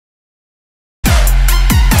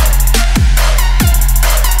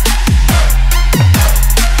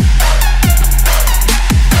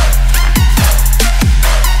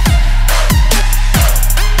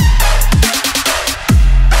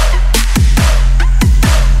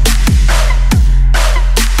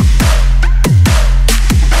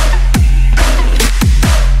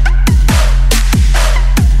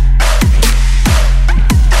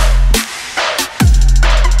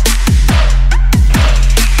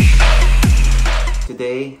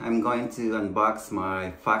today I'm going to unbox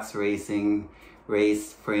my Fox Racing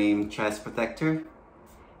race frame chest protector,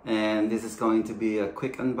 and this is going to be a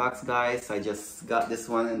quick unbox, guys. I just got this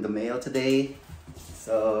one in the mail today,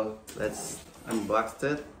 so let's unbox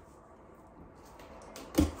it.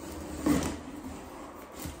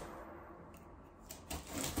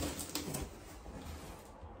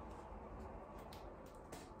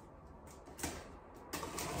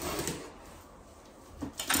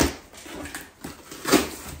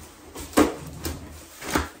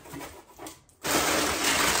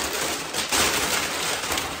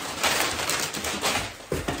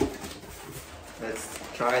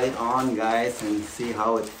 Try it on, guys, and see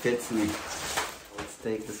how it fits me. Let's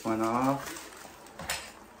take this one off.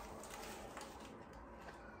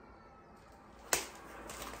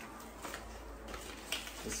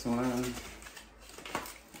 This one,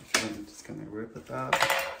 I'm just gonna rip it out.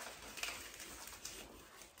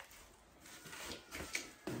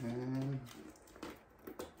 And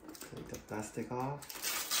take the plastic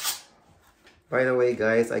off. By the way,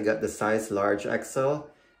 guys, I got the size large XL.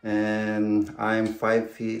 And I'm 5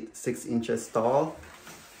 feet 6 inches tall.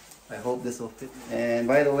 I hope this will fit me. And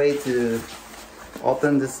by the way, to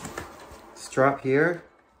open this strap here,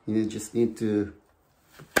 you just need to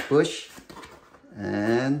push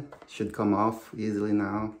and it should come off easily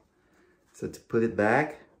now. So to put it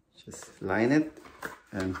back, just line it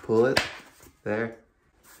and pull it there.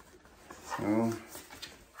 So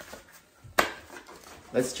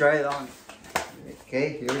let's try it on.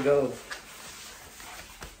 Okay, here we go.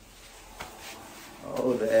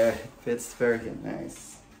 Oh, there, it fits very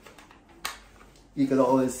nice. You could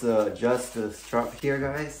always adjust the strap here,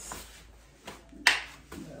 guys.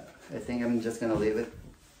 I think I'm just gonna leave it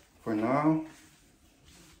for now.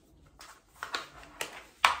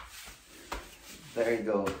 There you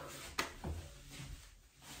go.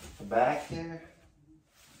 The back here.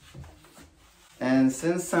 And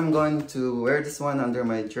since I'm going to wear this one under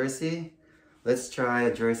my jersey, let's try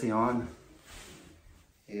a jersey on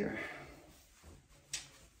here.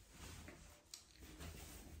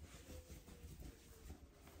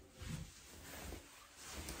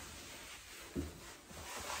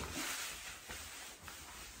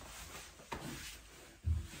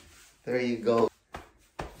 There you go.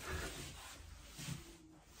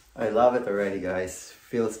 I love it already, guys.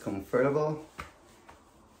 Feels comfortable.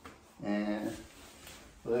 And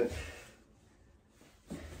look.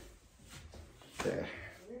 There.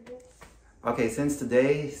 Okay, since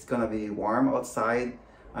today it's gonna be warm outside,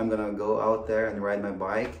 I'm gonna go out there and ride my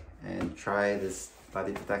bike and try this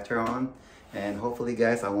body protector on. And hopefully,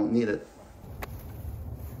 guys, I won't need it.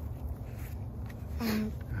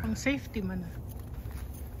 Ang safety man.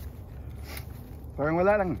 Parang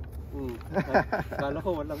wala lang. Kala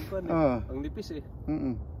ko walang pan eh. Oh. Ang nipis eh.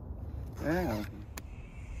 Yeah.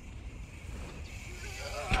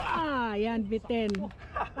 Yan, biten.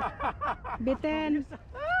 Biten.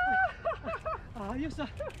 Ayos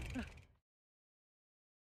ah.